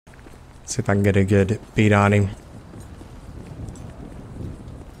See if I can get a good beat on him.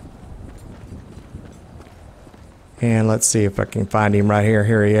 And let's see if I can find him right here.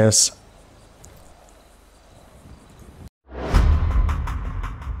 Here he is.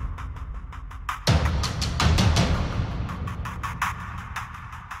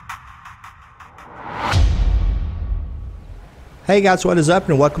 Hey guys, what is up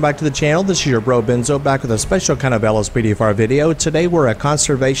and welcome back to the channel. This is your bro Benzo back with a special kind of LSPDFR video. Today we're a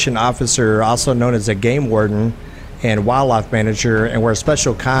conservation officer, also known as a game warden and wildlife manager, and we're a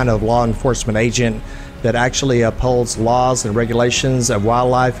special kind of law enforcement agent that actually upholds laws and regulations of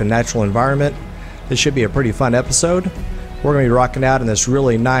wildlife and natural environment. This should be a pretty fun episode. We're going to be rocking out in this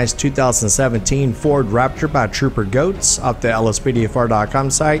really nice 2017 Ford Raptor by Trooper Goats off the LSPDFR.com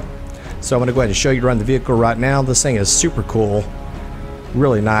site. So I'm going to go ahead and show you around the vehicle right now. This thing is super cool.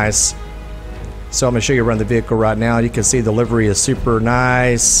 Really nice. So I'm going to show you around the vehicle right now. You can see the livery is super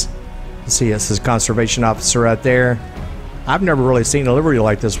nice. You see this is conservation officer right there. I've never really seen a livery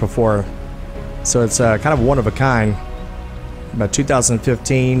like this before. So it's kind of one of a kind. About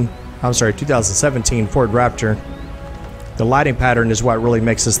 2017 Ford Raptor. The lighting pattern is what really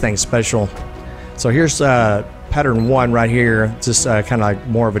makes this thing special. So here's pattern 1 right here. Just kind of like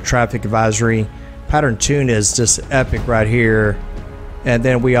more of a traffic advisory. Pattern 2 is just epic right here. And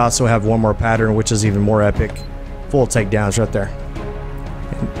then we also have one more pattern which is even more epic. Full takedowns right there.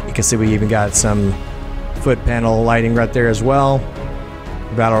 And you can see we even got some foot panel lighting right there as well.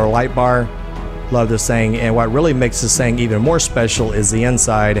 About our light bar. Love this thing. And what really makes this thing even more special is the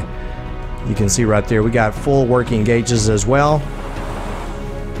inside. You can see right there we got full working gauges as well.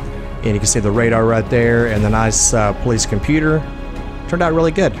 And you can see the radar right there and the nice police computer. Turned out really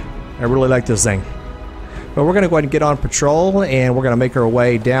good. I really like this thing. But we're going to go ahead and get on patrol, and we're going to make our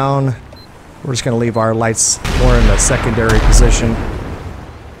way down. We're just going to leave our lights more in the secondary position.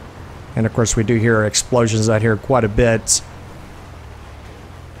 And of course we do hear explosions out here quite a bit.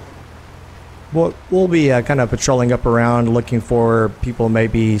 We'll be kind of patrolling up around looking for people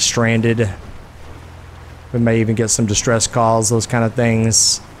maybe stranded. We may even get some distress calls, those kind of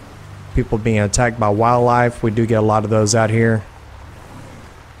things. People being attacked by wildlife. We do get a lot of those out here.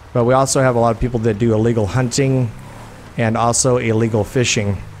 But we also have a lot of people that do illegal hunting and also illegal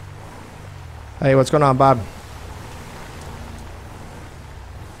fishing. Hey, what's going on, Bob?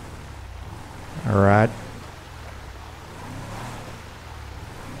 Alright.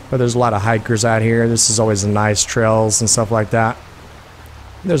 But there's a lot of hikers out here. This is always nice trails and stuff like that.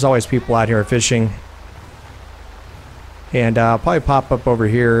 There's always people out here fishing. And I'll probably pop up over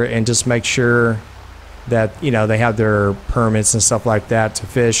here and just make sure that, you know, they have their permits and stuff like that to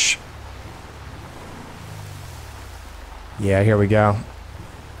fish. Yeah, here we go.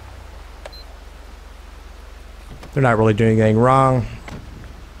 They're not really doing anything wrong,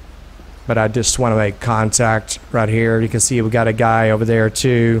 but I just want to make contact right here. You can see we got a guy over there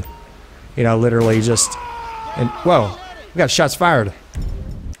too, you know, literally just, and whoa, we got shots fired.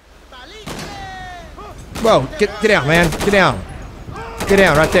 Whoa, get down, man, get down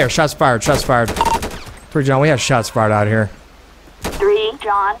right there. Shots fired, shots fired. 3 John, we have shots fired out here. 3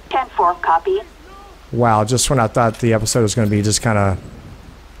 John, 10-4, copy. Wow, just when I thought the episode was going to be just kind of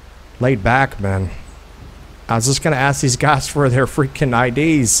laid back, man. I was just going to ask these guys for their freaking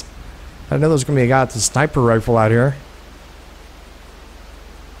IDs. I didn't know there was going to be a guy with a sniper rifle out here.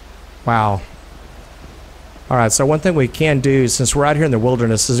 Wow. Alright, so one thing we can do, since we're out here in the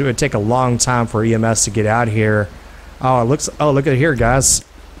wilderness, is it would take a long time for EMS to get out here. Oh, look at here, guys.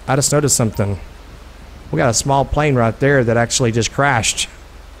 I just noticed something. We got a small plane right there that actually just crashed.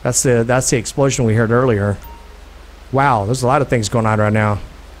 That's the explosion we heard earlier. Wow, there's a lot of things going on right now.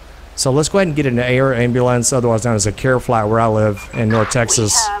 So let's go ahead and get an air ambulance, otherwise known as a care flight, where I live in North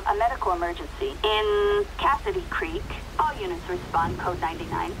Texas. We have a medical emergency in Cassidy Creek. All units respond, code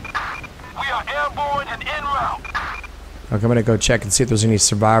 99. We are airborne and en route. Okay, I'm gonna go check and see if there's any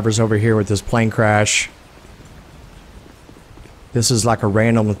survivors over here with this plane crash. This is like a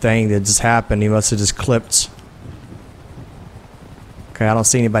random thing that just happened. He must have just clipped. Okay, I don't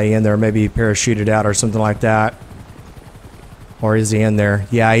see anybody in there. Maybe he parachuted out or something like that. Or is he in there?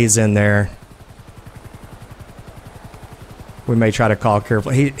 Yeah, he's in there. We may try to call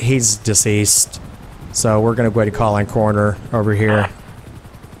carefully. He's deceased. So we're going to go ahead and call in coroner over here.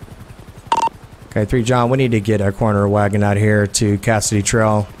 Okay, 3 John, we need to get a coroner wagon out here to Cassidy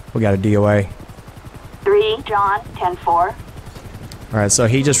Trail. We got a DOA. 3 John, 10-4. Alright, so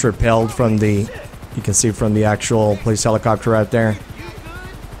he just repelled from the, you can see from the actual police helicopter right there.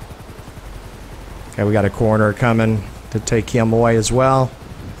 Okay, we got a coroner coming to take him away as well.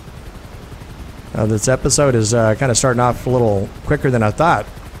 This episode is kind of starting off a little quicker than I thought.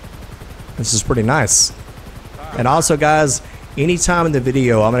 This is pretty nice. And also, guys, anytime in the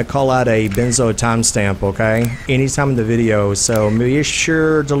video, I'm going to call out a Benzo timestamp, okay? Anytime in the video, so be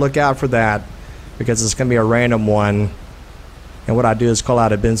sure to look out for that because it's going to be a random one. And what I do is call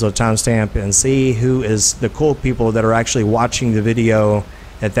out a Benzo timestamp and see who is the cool people that are actually watching the video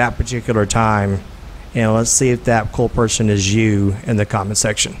at that particular time. And let's see if that cool person is you in the comment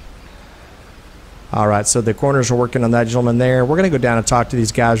section. Alright, so the corners are working on that gentleman there. We're going to go down and talk to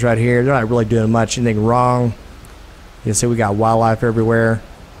these guys right here. They're not really doing much, anything wrong. You can see we got wildlife everywhere.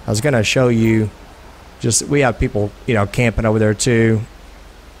 I was going to show you, just we have people, you know, camping over there too.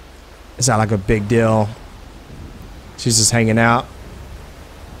 It's not like a big deal. She's just hanging out.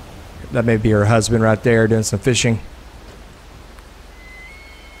 That may be her husband right there doing some fishing.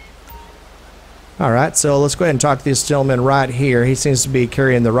 Alright, so let's go ahead and talk to this gentleman right here. He seems to be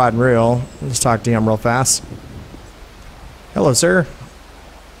carrying the rod and reel. Let's talk to him real fast. Hello, sir.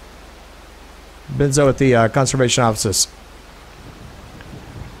 Benzo at the conservation offices.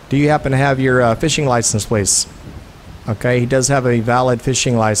 Do you happen to have your fishing license, please? Okay, he does have a valid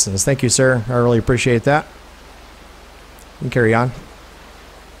fishing license. Thank you, sir. I really appreciate that. You can carry on.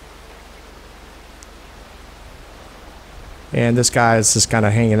 And this guy is just kind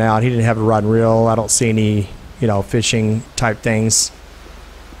of hanging out. He didn't have a rod and reel. I don't see any, you know, fishing type things.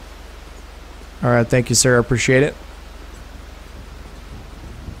 All right, thank you, sir. I appreciate it.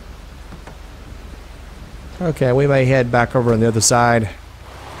 Okay, we may head back over on the other side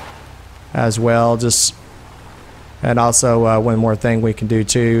as well. Just, and also one more thing we can do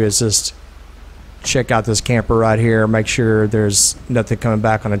too is just check out this camper right here. Make sure there's nothing coming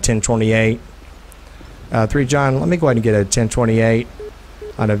back on a 1028. 3 John, let me go ahead and get a 1028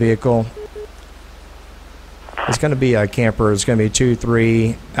 on a vehicle. It's going to be a camper. It's going to be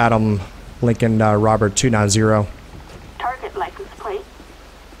 23 Adam Lincoln Robert 290. Target license plate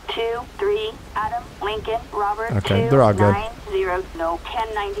 23 Adam Lincoln Robert. Okay, they're all good. 290, no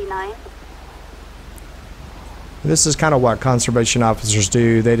 1099. This is kind of what conservation officers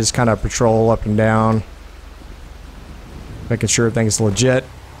do. They just kind of patrol up and down, making sure everything's legit.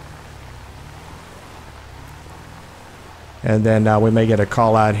 And then we may get a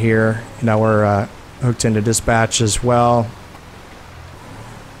call out here. You know, we're hooked into dispatch as well.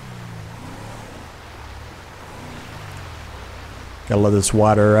 Gotta love this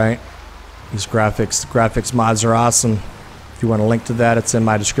water, right? These graphics. The graphics mods are awesome. If you want a link to that, it's in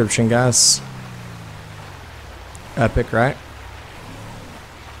my description, guys. Epic, right?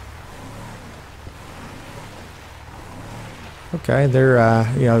 Okay, they're,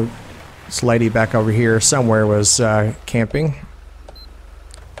 you know, this lady back over here somewhere was camping.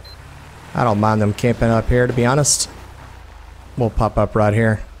 I don't mind them camping up here, to be honest. We'll pop up right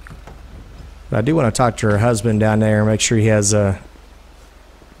here. But I do want to talk to her husband down there and make sure he has a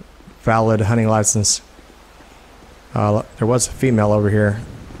valid hunting license. There was a female over here.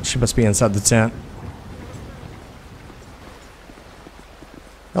 She must be inside the tent.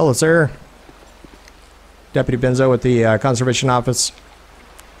 Hello, sir. Deputy Benzo at the Conservation Office.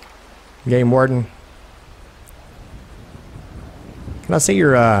 Game Warden. Can I see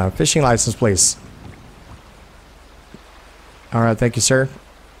your fishing license, please? Alright, thank you, sir.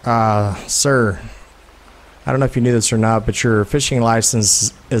 Sir, I don't know if you knew this or not, but your fishing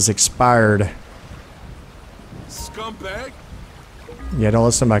license is expired. Scumbag. Yeah, don't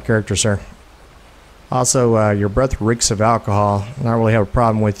listen to my character, sir. Also, your breath reeks of alcohol. I don't really have a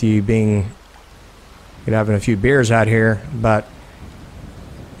problem with you being, you know, having a few beers out here, but,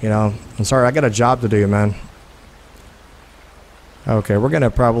 you know, I'm sorry, I got a job to do, man. Okay, we're going to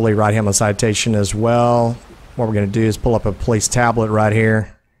probably write him a citation as well. What we're going to do is pull up a police tablet right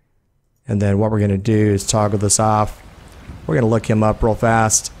here. And then what we're going to do is toggle this off. We're going to look him up real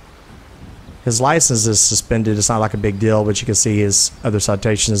fast. His license is suspended. It's not like a big deal, but you can see his other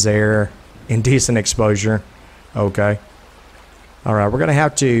citations there. Indecent exposure. Okay. Alright, we're going to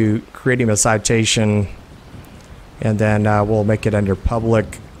have to create him a citation. And then we'll make it under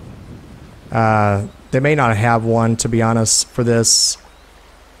public. They may not have one, to be honest, for this.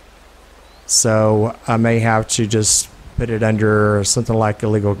 So I may have to just put it under something like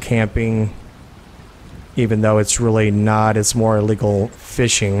illegal camping. Even though it's really not. It's more illegal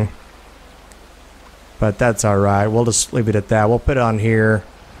fishing. But that's alright. We'll just leave it at that. We'll put it on here.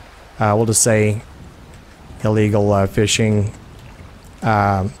 We'll just say illegal fishing.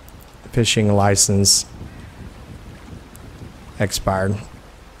 Fishing license expired.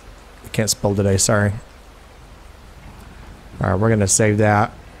 Can't spell today, sorry. Alright, we're gonna save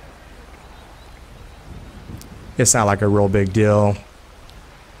that. It's not like a real big deal.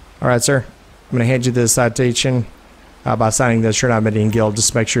 Alright, sir. I'm gonna hand you this citation. By signing this, you're not admitting guilt.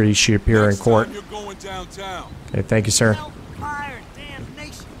 Just make sure you appear in court. You're going downtown. Okay, thank you, sir.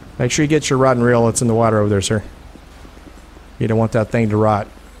 Make sure you get your rod and reel that's in the water over there, sir. You don't want that thing to rot.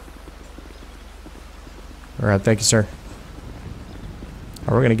 Alright, thank you, sir.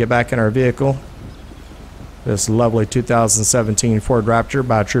 We're going to get back in our vehicle. This lovely 2017 Ford Raptor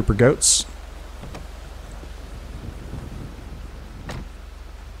by Trooper Goats.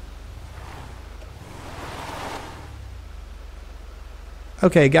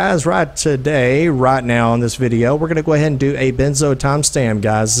 Okay guys, right now in this video, we're going to go ahead and do a Benzo timestamp,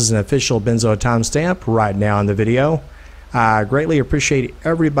 guys. This is an official Benzo timestamp right now in the video. I greatly appreciate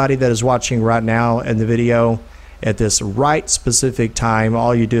everybody that is watching right now in the video at this right specific time.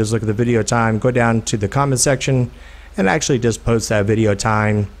 All you do is look at the video time, go down to the comment section, and actually just post that video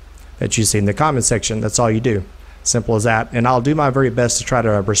time that you see in the comment section. That's all you do. Simple as that. And I'll do my very best to try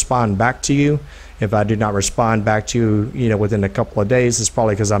to respond back to you. If I do not respond back to you, within a couple of days, it's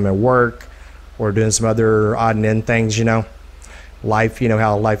probably because I'm at work or doing some other odd and end things, Life,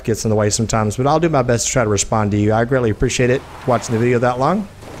 how life gets in the way sometimes. But I'll do my best to try to respond to you. I greatly appreciate it watching the video that long.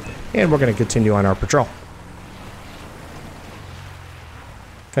 And we're going to continue on our patrol.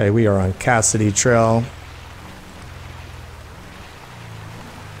 Okay, we are on Cassidy Trail.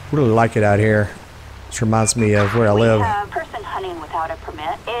 Really like it out here. This reminds me of where I live. We have person hunting without a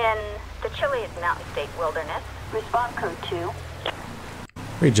permit in the Chile's Mountain State Wilderness. Response code 2.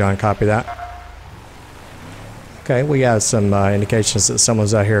 Read John, copy that. Okay, we got some indications that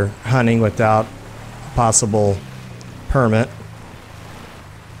someone's out here hunting without a possible permit.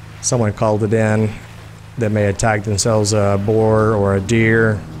 Someone called it in that may have tagged themselves a boar or a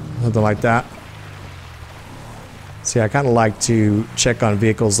deer, something like that. See, I kind of like to check on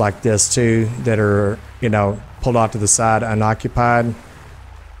vehicles like this too that are, pulled off to the side unoccupied.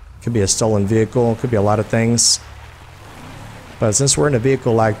 Could be a stolen vehicle, could be a lot of things. But since we're in a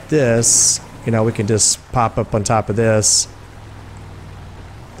vehicle like this, we can just pop up on top of this.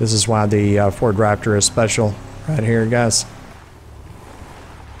 This is why the Ford Raptor is special right here, guys.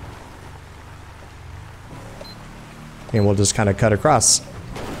 And we'll just kind of cut across.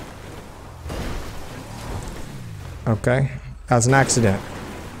 Okay, that was an accident.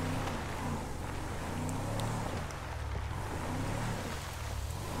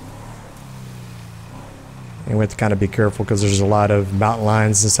 And we have to kind of be careful because there's a lot of mountain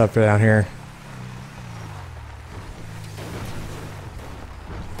lions and stuff down here.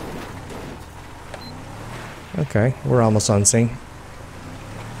 Okay, we're almost on scene.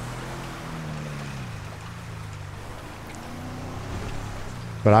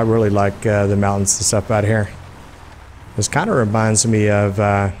 But I really like the mountains and stuff out here. This kind of reminds me of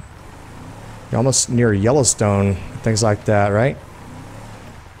almost near Yellowstone, things like that, right?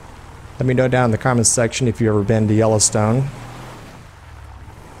 Let me know down in the comments section if you've ever been to Yellowstone.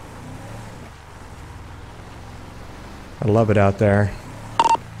 I love it out there.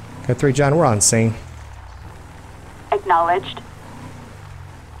 Okay, 3 John, we're on scene. Acknowledged.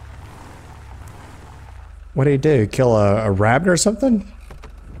 What do you do? Kill a rabbit or something?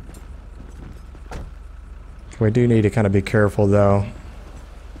 We do need to kind of be careful though.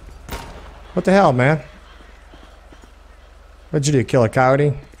 What the hell, man? What'd you do? Kill a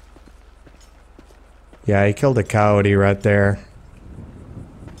coyote? Yeah, he killed a coyote right there.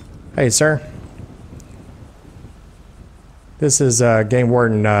 Hey, sir. This is Game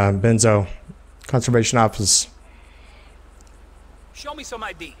Warden Benzo, Conservation Office. Show me some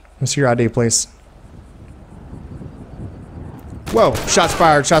ID. What's your ID, please? Whoa! Shots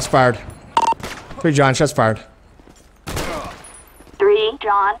fired! Shots fired! 3 John, shots fired. 3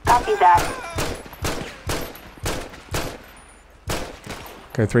 John, copy that.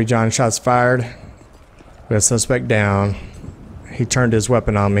 Okay, 3 John, shots fired. We have suspect down. He turned his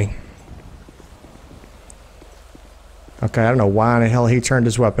weapon on me. Okay, I don't know why in the hell he turned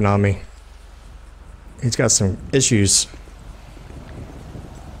his weapon on me. He's got some issues.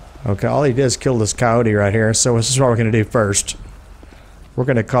 Okay, all he did is kill this coyote right here. So this is what we're going to do first. We're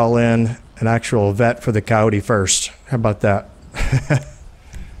going to call in an actual vet for the coyote first. How about that?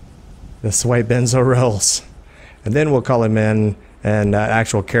 That's the way Benzo rolls. And then we'll call him in an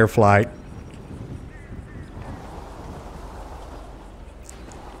actual care flight.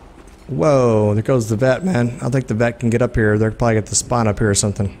 Whoa, there goes the vet, man. I don't think the vet can get up here. They're probably got the spawn up here or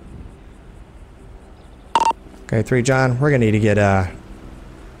something. Okay, 3 John, we're going to need to get air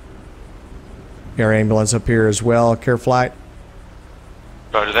ambulance up here as well. Care flight.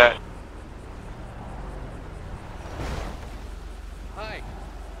 Roger that. Hi.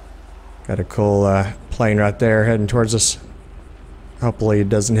 Got a cool plane right there heading towards us. Hopefully it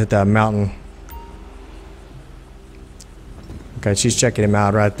doesn't hit that mountain. Okay, she's checking him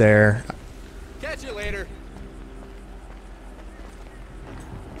out right there. Catch you later.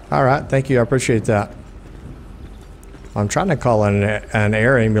 All right, thank you. I appreciate that. I'm trying to call an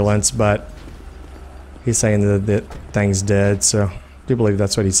air ambulance, but he's saying that thing's dead, so I do believe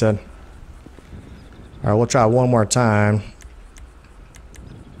that's what he said. All right, we'll try one more time.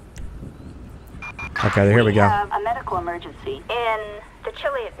 Okay, here we go. We have a medical emergency in the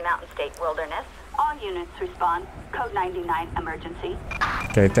Chile Mountain State Wilderness. All units respond. Code 99 emergency.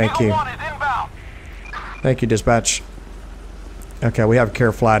 Okay, thank you. Thank you, dispatch. Okay, we have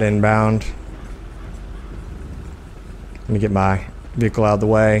care flight inbound. Let me get my vehicle out of the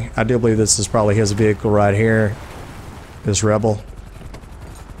way. I do believe this is probably his vehicle right here. This Rebel.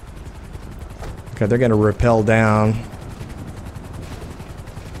 Okay, they're going to rappel down.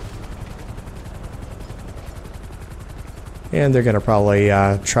 And they're going to probably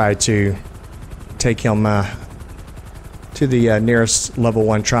try to take him to the nearest level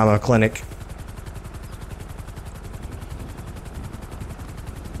 1 trauma clinic.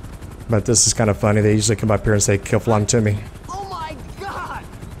 But this is kind of funny. They usually come up here and say, "Kill flum to me." Oh my God!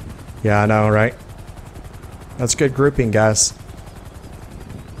 Yeah, I know, right? That's good grouping, guys.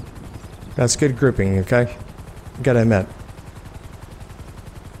 That's good grouping, okay? You gotta admit.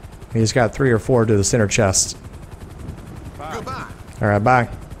 He's got 3 or 4 to the center chest. Goodbye. Alright, bye.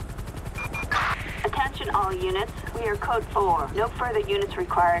 Attention all units. We are code 4. No further units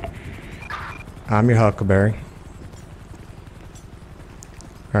required. I'm your Huckleberry.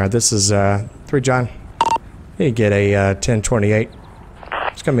 Alright, this is 3 John. You get a 1028.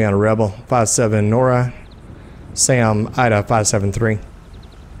 It's gonna be on a Rebel. 57 Nora. Sam Ida 573.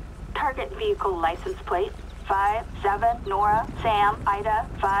 Target vehicle license plate 57 Nora Sam Ida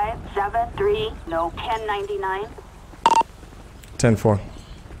 573. No 1099. 10-4.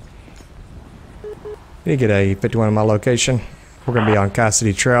 You get a 51 in my location. We're going to be on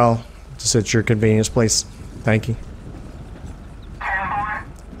Cassidy Trail. Just at your convenience, please. Thank you.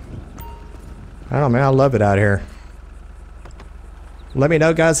 I don't know, man. I love it out here. Let me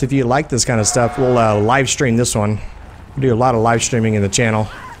know, guys, if you like this kind of stuff. We'll live stream this one. We do a lot of live streaming in the channel.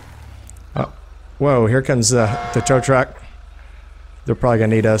 Oh, whoa, here comes the tow truck. They're probably going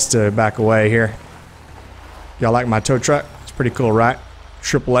to need us to back away here. Y'all like my tow truck? It's pretty cool, right?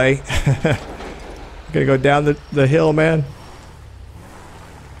 AAA. Gonna go down the hill, man.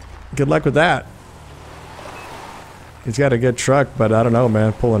 Good luck with that. He's got a good truck, but I don't know,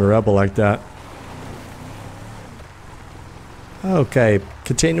 man, pulling a Rebel like that. Okay,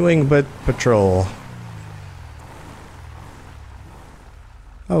 continuing with patrol.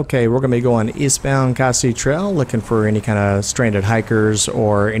 Okay, we're going to be going eastbound Cassidy Trail, looking for any kind of stranded hikers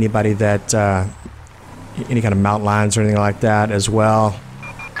or anybody that, any kind of mountain lions or anything like that as well.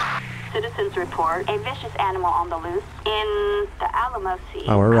 Citizens report a vicious animal on the loose in the Alamo Sea.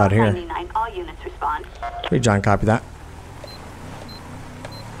 Oh, we're right here. 99. All units respond. Hey, John, copy that.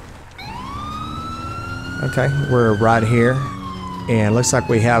 Okay, we're right here. And looks like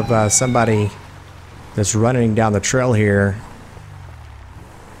we have somebody that's running down the trail here.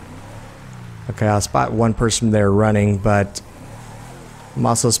 Okay, I spot one person there running, but I'm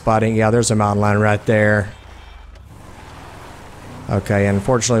also spotting, yeah, there's a mountain lion right there. Okay,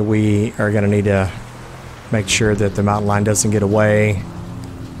 unfortunately we are going to need to make sure that the mountain lion doesn't get away,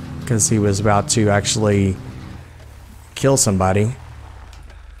 because he was about to actually kill somebody.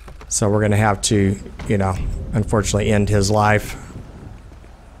 So we're going to have to, you know, unfortunately end his life.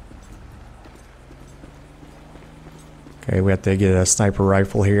 Okay, we have to get a sniper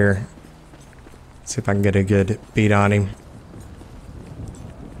rifle here. See if I can get a good beat on him.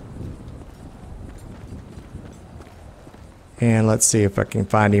 And let's see if I can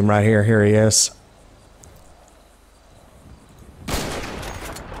find him right here. Here he is.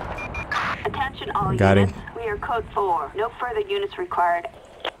 Attention all Got units. him. We are code 4. No further units required.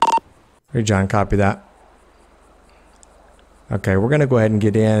 Hey, John, copy that. Okay, we're going to go ahead and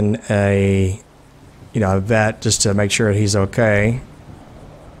get in a, a vet just to make sure he's okay.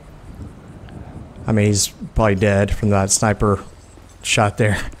 I mean, he's probably dead from that sniper shot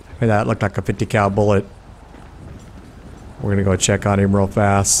there. I mean, that looked like a 50 cal bullet. We're going to go check on him real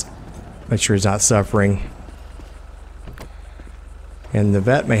fast. Make sure he's not suffering. And the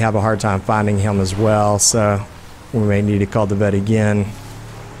vet may have a hard time finding him as well, so we may need to call the vet again.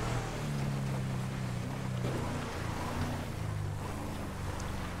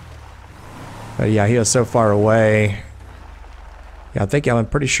 But yeah, he was so far away. Yeah, I'm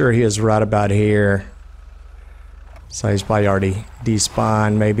pretty sure he is right about here. So he's probably already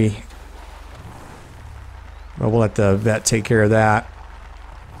despawned, maybe. But we'll let the vet take care of that.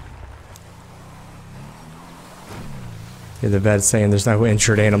 Yeah, the vet's saying there's no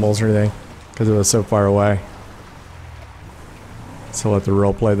injured animals or anything because it was so far away. So we'll have to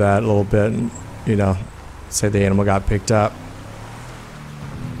role play that a little bit and, you know, say the animal got picked up.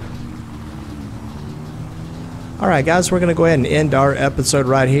 Alright guys, we're going to go ahead and end our episode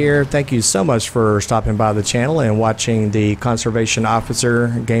right here. Thank you so much for stopping by the channel and watching the Conservation Officer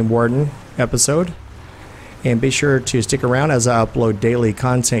Game Warden episode. And be sure to stick around as I upload daily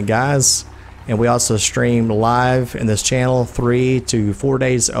content, guys. And we also stream live in this channel 3 to 4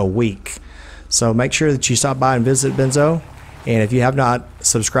 days a week. So make sure that you stop by and visit Benzo. And if you have not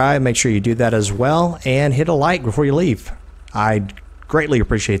subscribed, make sure you do that as well. And hit a like before you leave. I'd greatly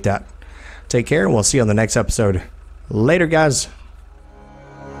appreciate that. Take care, and we'll see you on the next episode. Later, guys.